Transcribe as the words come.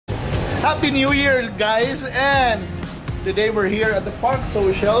Happy New Year, guys! And today we're here at the Park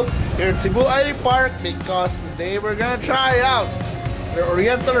Social here at Cebu Park because today we're gonna try out the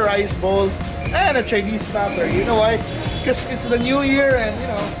Oriental rice bowls and a Chinese platter. You know why? Because it's the New Year and you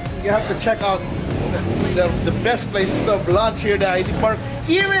know you have to check out the best places to have lunch here at the Park.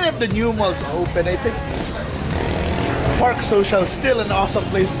 Even if the new malls are open, I think Park Social is still an awesome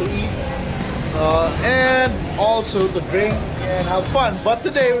place to eat. And also to drink and have fun. But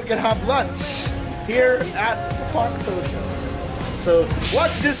today we can have lunch here at the Park Social. So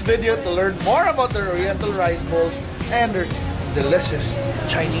watch this video to learn more about the Oriental rice bowls and their delicious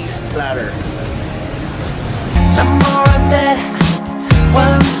Chinese platter. Some more of that.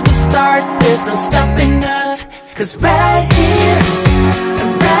 Once we start, there's no stopping us. 'Cause right here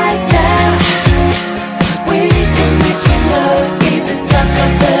and right now, we can mix with love, be the talk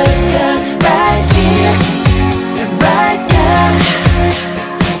of the town. Right here and right now,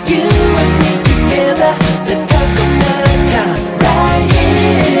 you and me together, the talk of the town. Right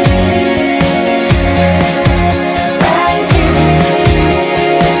here, right here.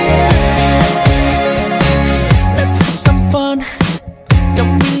 Let's have some fun,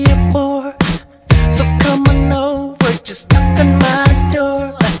 don't be a bore. So come on over, just knock on my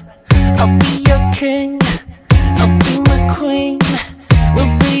door. I'll be your king, I'll be my queen. We'll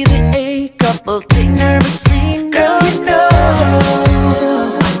be the A couple they never seen. Girl, you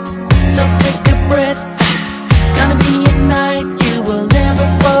know. So take a breath. Gonna be a night you will never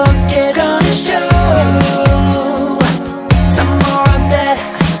forget. Gonna show some more of that.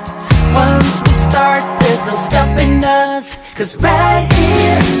 Once we start, there's no stopping us. 'Cause right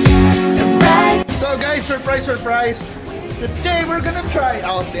here and right. So guys, surprise, surprise! Today we're gonna try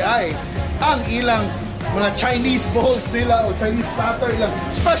out ang ilang mga Chinese bowls nila o Chinese platter, ilang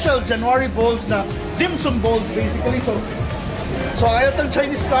special January bowls na dimsum bowls basically. So itong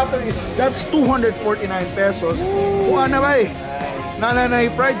Chinese platter is that's 249 pesos. Kuha na ba eh?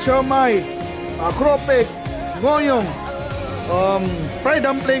 Nananay fried siomai, kropek, ngohiong, fried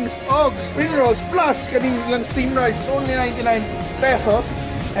dumplings, spring rolls plus kaning ilang steamed rice only 99 pesos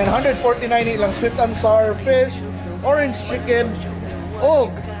and 149 ilang sweet and sour fish, orange chicken,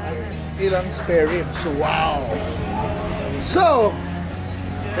 ilang spare ribs. So, wow! So,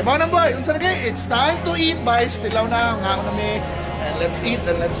 diba nang boy? Unsa na kay? It's time to eat, guys. Tilaw na, nga kami. And let's eat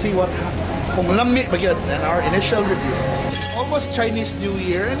and let's see what kung lami ba yun in our initial review. Almost Chinese New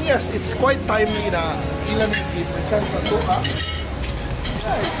Year. And yes, it's quite timely na ilang i-present na ito.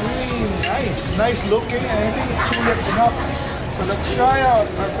 Yeah, it's really nice. Nice looking and I think it's sulit enough. So let's try out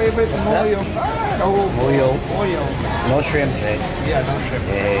our favorite ngohiong. Ngohiong. Ngohiong. No shrimp, right? Yeah, no shrimp.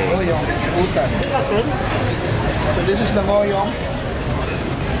 Hey. Ngohiong. Utan. So this is the ngohiong.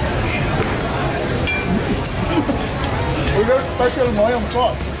 We got special ngohiong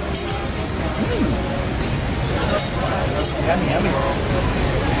sauce. Yummy, yummy.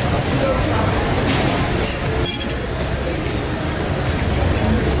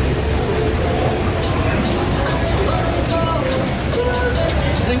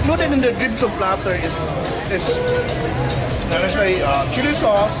 Included in the Dimsum Platter is chili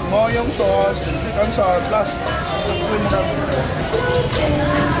sauce, ngohiong sauce, sweet and sour plus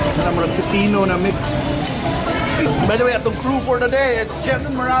pepino na mix. By the way, atong crew for the day, it's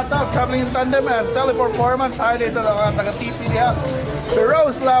Jason Marata traveling in tandem and teleperformance. Hi sa mga taga-TV niya. Si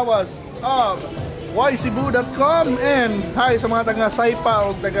Rose Lawas of ycebu.com and hi sa mga taga-Saipa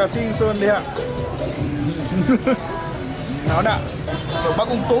o taga-Singson niya. Na. So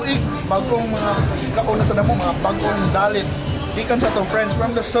bagong tuig, bagong mga kauna sa damo, mga bagong dalit. Ikan sa itong friends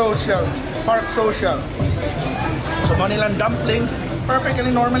from the social, Park Social. So manilang dumpling,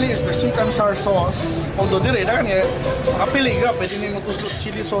 perfectly normally is the sweet and sour sauce. Although dire na kanya, makapili ka, pwede nyo magtustos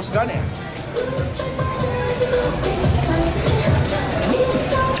chili sauce gani.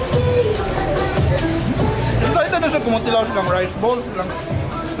 Ito na siya kumutilaw silang rice bowls,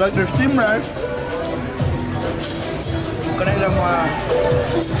 like their steamed rice. Kanilang mga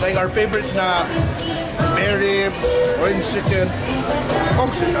like our favorites na spare ribs, orange chicken,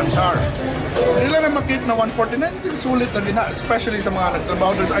 sweet and sour. Ilan na makit na 149, sulit na din na, especially sa mga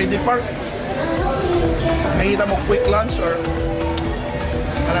nagtrabaho sa ID Park. Nakita mo quick lunch or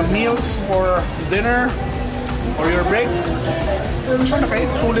meals for dinner or your breaks. So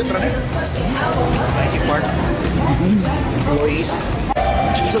sulit na din. ID Park employees.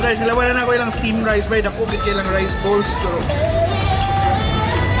 So guys, ilawan na ako ilang steamed rice by dako bit ilang rice bowls pero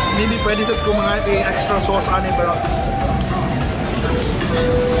maybe pwede sa ko mga extra sauce ani pero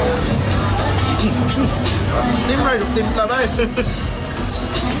steamed rice, steamed platter.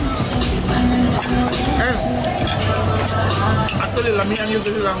 And actually, lamian yun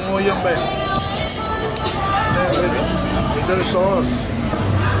kasi lang ngohiong ba eh. With the sauce.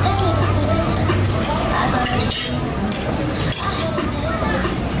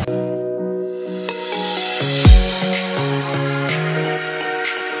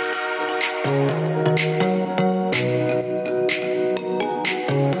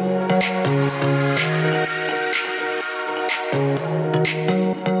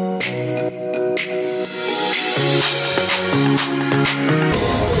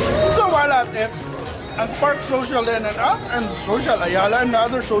 So while at it, ang Park Social din and Social Ayala and the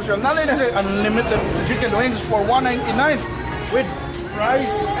other social, nalay na unlimited chicken wings for $1.99 with fries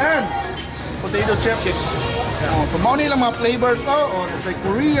and potato chips. So mao nilang mga flavors it's like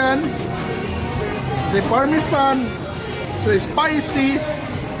Korean, the Parmesan, it's spicy,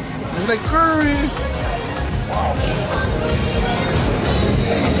 it's like curry. Wow.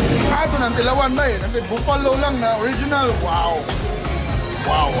 Ito ng tilawan ba eh. Buffalo lang na original. Wow.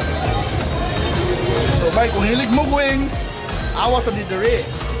 Wow. So bay, kung hilig mo wings, awa sa didere.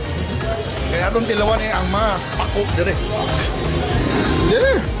 Kaya itong tilawan eh ang mga pakok dire.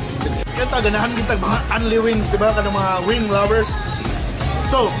 Yeah. Kaya ganahan kita mga Unli-wings, diba? Kanang mga wing lovers.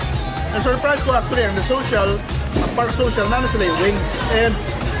 So, na-surprise ko actually ang the social, ang Park Social, na sila yung wings. And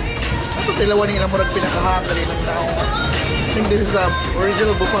ito tilawan nila mo nagpinakahang kaninang tao. I think this is the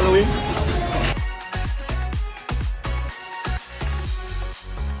original buffalo wing.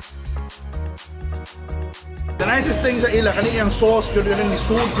 The nicest thing sa ila, kaniyang sauce, yun yung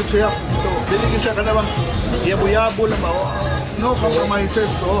nisud ko siya. So, diligin siya ka naman, yabo-yabo lang ba? No compromises.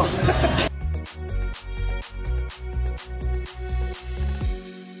 So,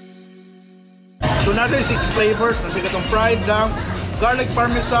 so nasa yung 6 flavors. Nasa itong fried lang, garlic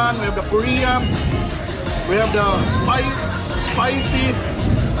parmesan, we have the Korean, we have the spicy,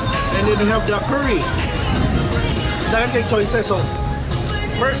 and then we have the curry. Dagan kay choices. So,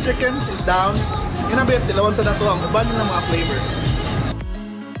 first chicken is down. Inabit, tilawan sa dato ang uban ng mga flavors.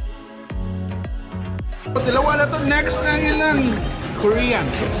 So, tilawan na to. Next ang ilang Korean.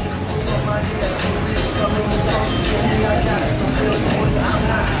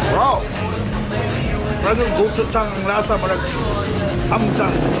 Wow! Parang gochujang ang lasa, parang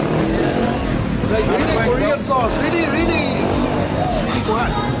samjang. Like really Korean sauce, really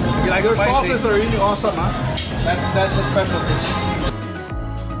good. Like your sauces are really awesome, huh? That's a specialty.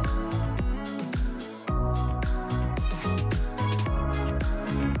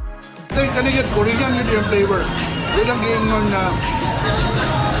 I think I get Korean with your flavor. Yun ang giingon na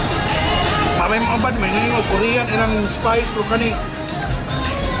mamay mga bad, may ngayon Korean ilang spice pero kani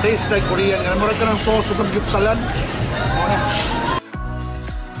taste like Korean. Kaya murag ka ng sauce sa gyupsalan.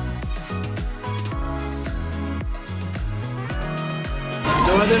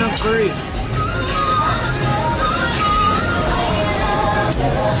 Gawa din ng curry.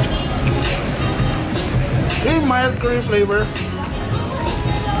 Very mild curry flavor.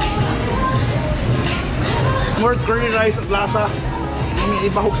 More curry rice at lasa. May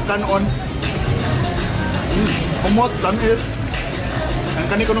ibahog sa kanon. Umot, tanis. Ang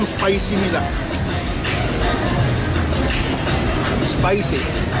kani ko nung spicy nila. Spicy.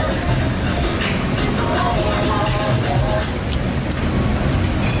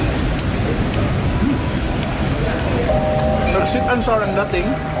 Sweet and sour ang dating.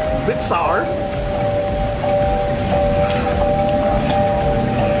 Bit sour.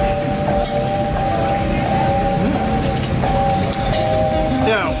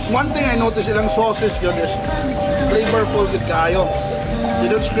 Yeah, one thing I noticed ilang sauces yun is flavorful with kayo.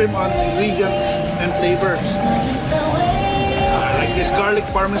 You don't scream on ingredients and flavors. Like this garlic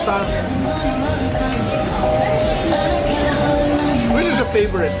parmesan. Which is a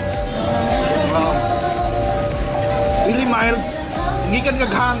favorite. Really mild. Hindi ka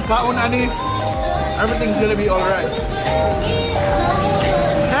kaghang kaon ani. Everything's gonna be alright.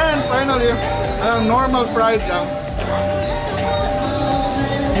 And finally, normal fried lang.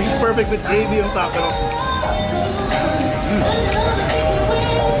 This is perfect with gravy on top.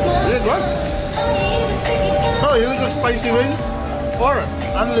 Really good. Oh, you like spicy wings? Or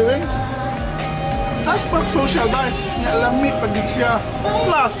Unli-wings? That's Park Social ba? Lamig pag di siya.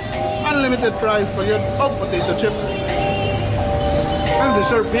 Plus, unlimited fries pa yun. Oh, potato chips. And they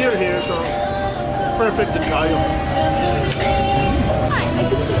serve beer here, so perfect din kayo.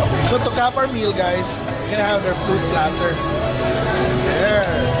 So to cap our meal, guys, we're gonna have their fruit platter. There.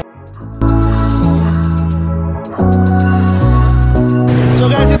 So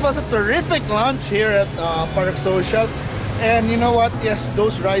guys, it was a terrific lunch here at Park Social. And you know what? Yes,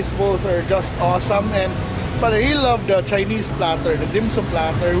 those rice bowls are just awesome. And But I really love the Chinese platter, the Dimsum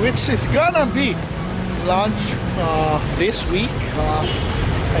Platter, which is gonna be launched this week.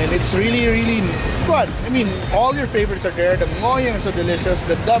 And it's really, really good. I mean, all your favorites are there. The ngohiong is so delicious.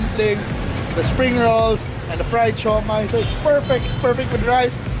 The dumplings, the spring rolls, and the fried siomai. So it's perfect. It's perfect with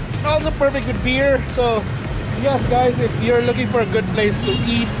rice. And also perfect with beer. So, yes, guys, if you're looking for a good place to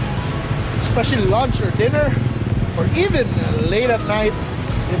eat, especially lunch or dinner, or even late at night,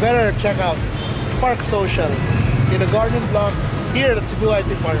 you better check out Park Social in the Garden Block here at Cebu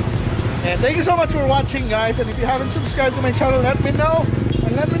IT Park. And thank you so much for watching, guys. And if you haven't subscribed to my channel, let me know.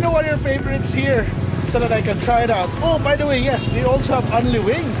 And let me know what your favorites here so that I can try it out. Oh, by the way, yes, they also have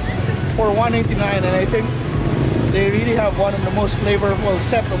Unli-wings for $1.89. And I think they really have one of the most flavorful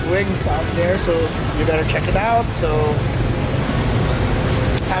set of wings out there. So you better check it out. So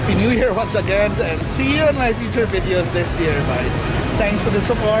Happy New Year once again. And see you in my future videos this year. Bye. Thanks for the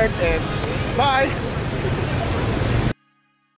support and bye.